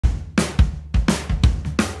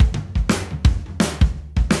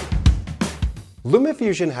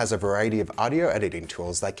LumaFusion has a variety of audio editing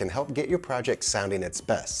tools that can help get your project sounding its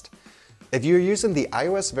best. If you're using the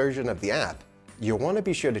iOS version of the app, you'll want to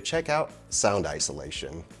be sure to check out Sound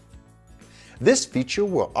Isolation. This feature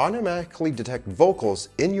will automatically detect vocals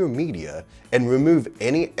in your media and remove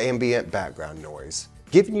any ambient background noise,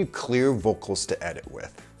 giving you clear vocals to edit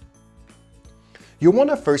with. You'll want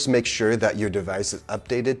to first make sure that your device is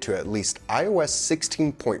updated to at least iOS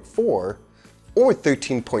 16.4 or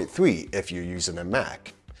 13.3 if you're using a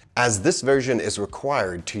Mac, as this version is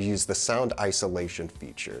required to use the sound isolation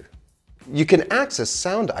feature. You can access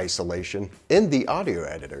sound isolation in the audio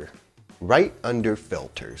editor, right under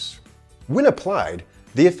Filters. When applied,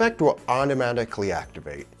 the effect will automatically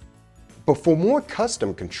activate. But for more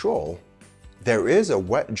custom control, there is a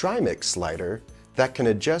wet-dry mix slider that can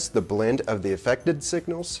adjust the blend of the affected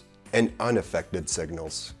signals and unaffected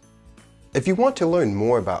signals. If you want to learn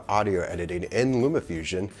more about audio editing in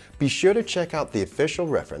LumaFusion, be sure to check out the official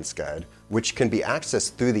reference guide, which can be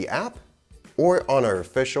accessed through the app or on our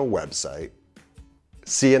official website.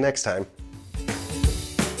 See you next time.